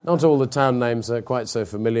Not all the town names are quite so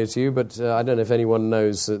familiar to you, but I don't know if anyone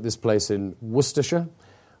knows this place in Worcestershire,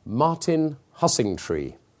 Martin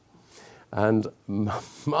Hussingtree. And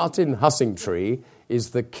Martin Hussingtree is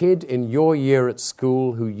the kid in your year at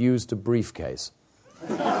school who used a briefcase.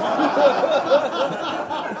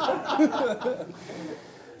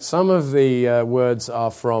 Some of the words are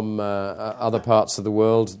from other parts of the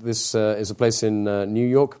world. This is a place in New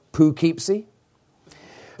York, Poughkeepsie.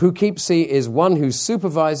 Poughkeepsie is one who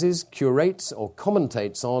supervises, curates, or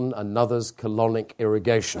commentates on another's colonic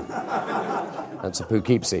irrigation. That's a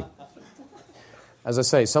Poughkeepsie. As I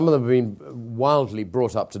say, some of them have been wildly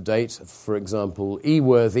brought up to date. For example,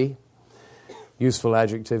 e-worthy, useful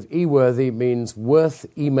adjective. E-worthy means worth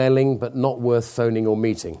emailing but not worth phoning or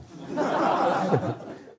meeting.